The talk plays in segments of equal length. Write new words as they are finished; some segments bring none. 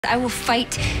I will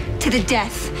fight to the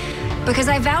death because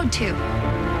I vowed to.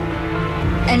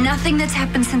 And nothing that's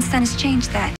happened since then has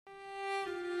changed that.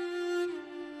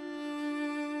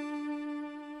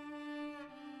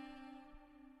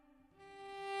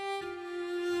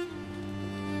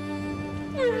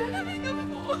 We're having a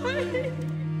boy.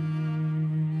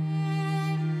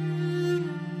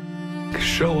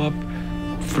 Show up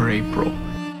for April.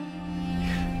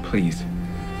 Please.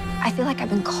 I feel like I've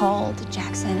been called,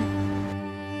 Jackson.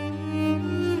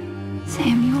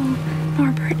 Samuel,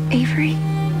 Norbert, Avery.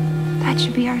 That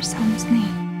should be our son's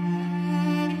name.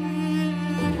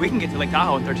 We can get to Lake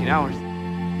Tahoe in 13 hours.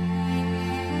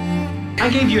 I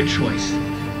gave you a choice.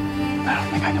 I don't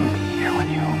think I can be here when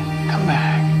you come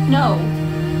back. No.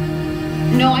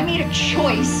 No, I made a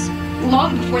choice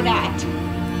long before that.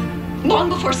 Long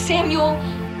before Samuel.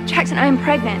 Jackson, I am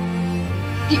pregnant.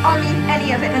 The Army knew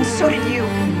any of it, and so did you.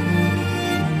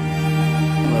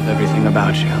 I love everything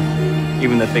about you.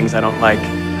 Even the things I don't like,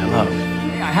 I love.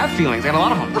 Hey, I have feelings. I got a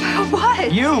lot of them. About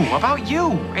what? You. About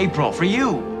you. April, for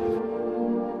you.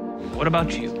 What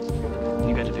about you?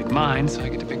 You got to pick mine, so I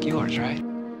get to pick yours, right?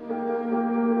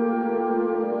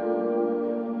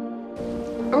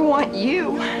 I want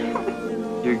you.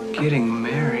 You're getting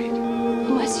married.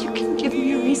 Unless you can give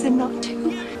me a reason not to.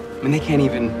 I mean, they can't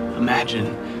even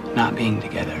imagine not being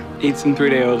together. Eat some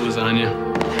 3-day-old lasagna.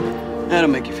 That'll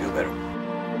make you feel better.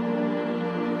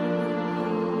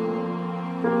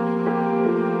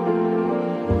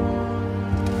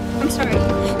 I'm sorry.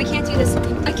 We can't do this.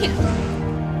 I can't.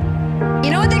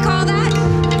 You know what they call that?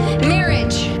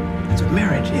 Marriage. That's what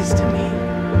marriage is to me.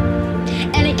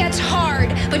 And it gets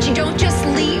hard, but you don't just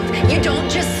leave. You don't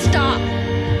just stop.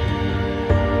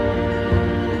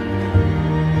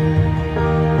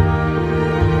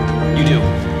 You do.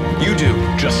 You do.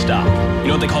 Just stop. You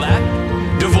know what they call that?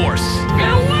 Divorce. I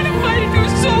don't want to find a new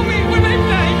soulmate when I'm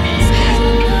 90.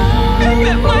 I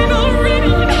met mine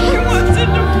already. He wants a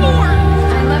divorce.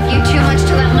 I love you too much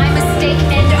to let my mistake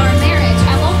end our marriage.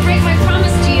 I won't break my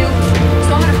promise to you,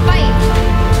 so I'm gonna fight.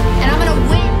 And I'm gonna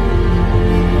win.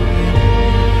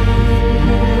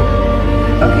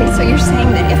 Okay, so you're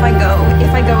saying that if I go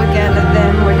again,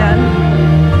 then we're done?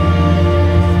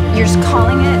 You're just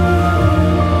calling it?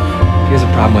 Here's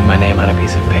a problem with my name on a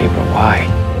piece of paper. Why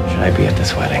should I be at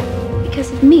this wedding?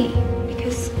 Because of me.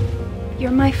 Because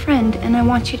you're my friend and I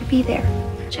want you to be there.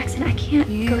 Jackson, I can't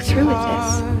go through with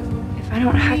this if I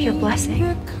don't have your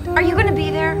blessing. Are you gonna be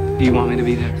there? Do you want me to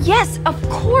be there? Yes, of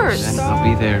course. Then I'll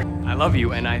be there. I love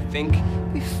you, and I think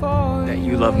that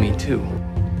you love me too.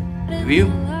 Do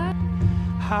you?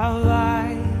 Our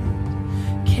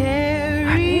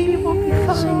baby will be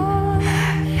fine.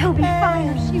 He'll be fine,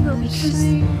 or she will,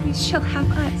 because she'll have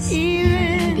us.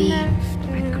 You're gonna be a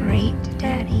great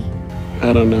daddy.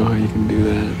 I don't know how you can do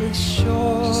that. Just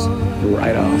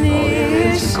write off all the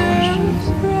unanswered questions.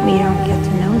 We don't get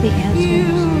to know the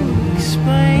answers.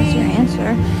 What's your answer?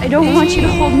 I don't want you to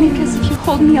hold me, because if you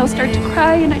hold me, I'll start to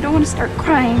cry, and I don't want to start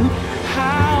crying.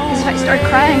 Because if I start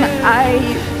crying, I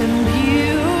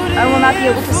will not be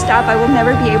able to stop. I will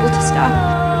never be able to stop.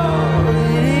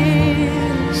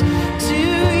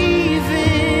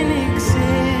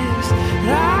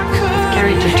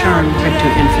 Carried to term, type 2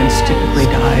 infants typically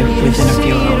die within a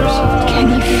few hours. Can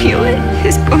you feel it?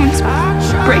 His bones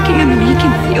breaking, and he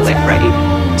can feel it, right?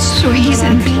 So he's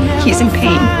in pain.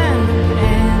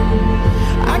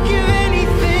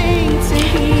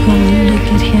 When you look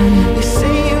at him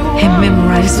and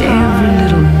memorize every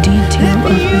little detail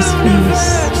of his face.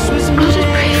 I'll just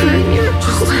pray for a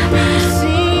miracle.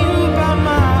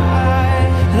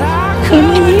 And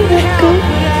when you let go,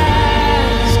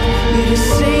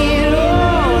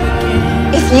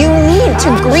 If you need to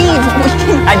grieve, we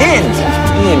can... I didn't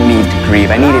need to grieve.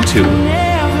 I needed to.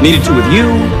 Needed to with you.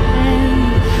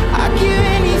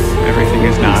 Everything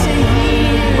is not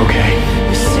okay.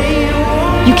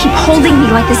 You keep holding me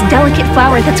like this delicate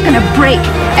flower that's gonna break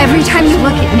every time you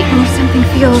look at me. And if something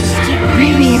feels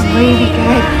really, really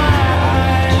good,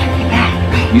 it can't be bad,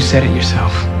 right? You said it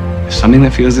yourself. If something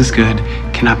that feels this good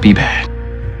cannot be bad.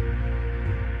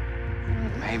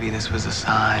 Maybe this was a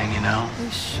sign, you know?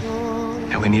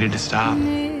 That we needed to stop.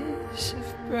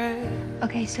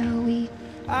 Okay, so we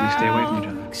stay away from each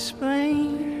other.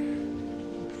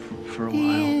 For a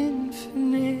while.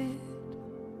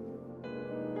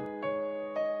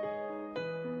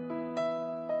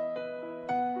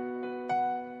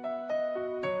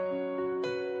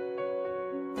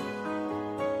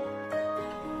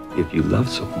 If you love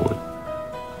someone,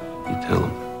 you tell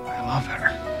them. I love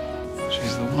her.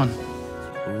 She's the one.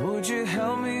 Would you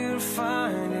help me to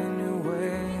find a new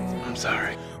way? I'm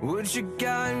sorry. Would you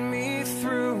guide me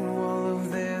through all of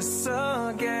of this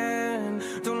again.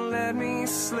 Don't let me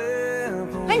slip.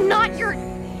 I'm not your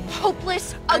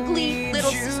hopeless, ugly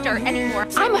little sister anymore.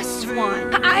 I'm a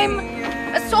swan. I'm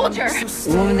a soldier.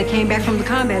 The woman that came back from the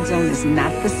combat zone is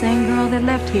not the same girl that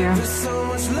left here.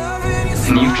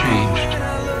 And you've changed.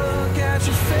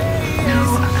 No,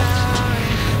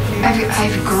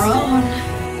 I've grown.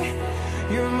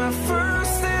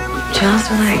 She lost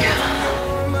her leg,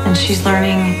 and she's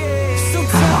learning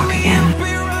how to walk again.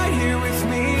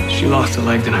 She lost a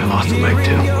leg, then I lost a leg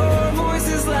too.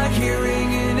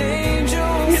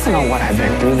 You don't know what I've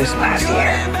been through this last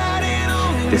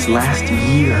year. This last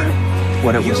year,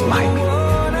 what it was like.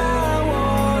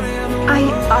 I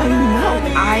know.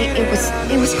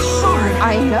 It was hard.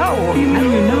 I know. You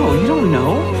never know. You don't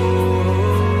know.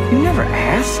 You never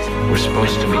asked. We're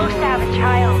supposed to be. Supposed to have a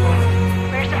child.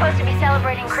 We're supposed to be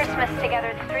celebrating Christmas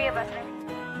together, the three of us.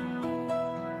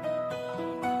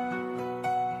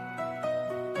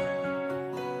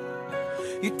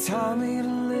 You taught me to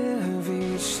live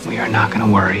each We are not going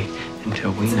to worry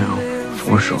until we know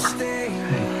for sure.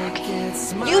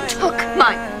 You took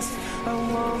mine.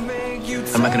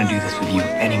 I'm not going to do this with you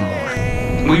anymore.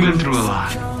 We've been through a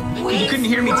lot. You couldn't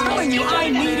hear me telling you I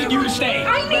needed you to stay.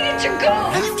 I needed to go.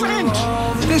 And you went.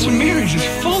 This marriage is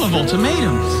full of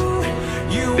ultimatums.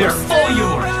 They're all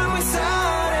yours.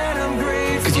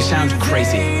 Because you sound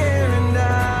crazy.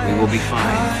 We will be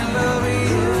fine.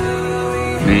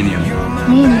 Me and you.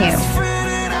 Me and you.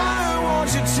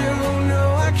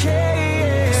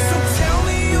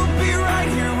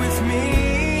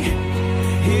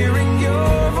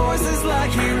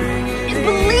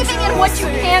 Believing in what you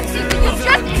can't see, but you just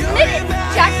admit it.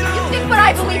 Jackson, you think what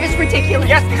I believe is ridiculous.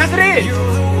 Yes, because it is.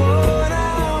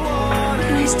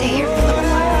 Can I stay here for a little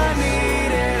while?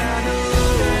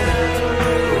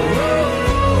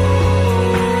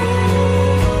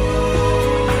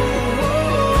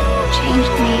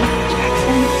 Changed me,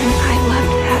 Jackson, and I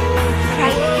loved that. But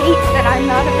I hate that I'm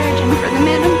not a virgin for the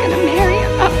man I'm gonna marry.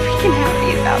 I'm not freaking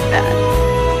happy about that.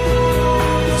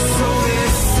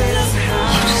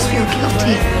 Feel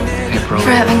guilty April.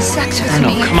 for having sex with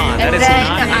me. No, come on, that and is then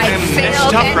not I even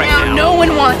failed, tough and right now now. no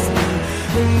one wants me.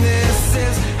 This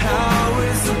is how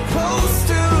it's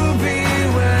supposed to be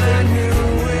when I knew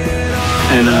it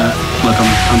all. And, look,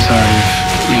 I'm sorry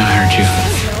if, I hurt you.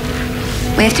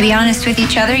 We have to be honest with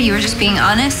each other. You were just being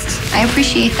honest. I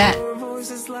appreciate that.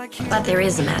 But there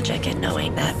is magic in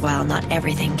knowing that while not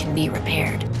everything can be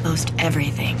repaired, most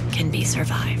everything can be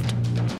survived.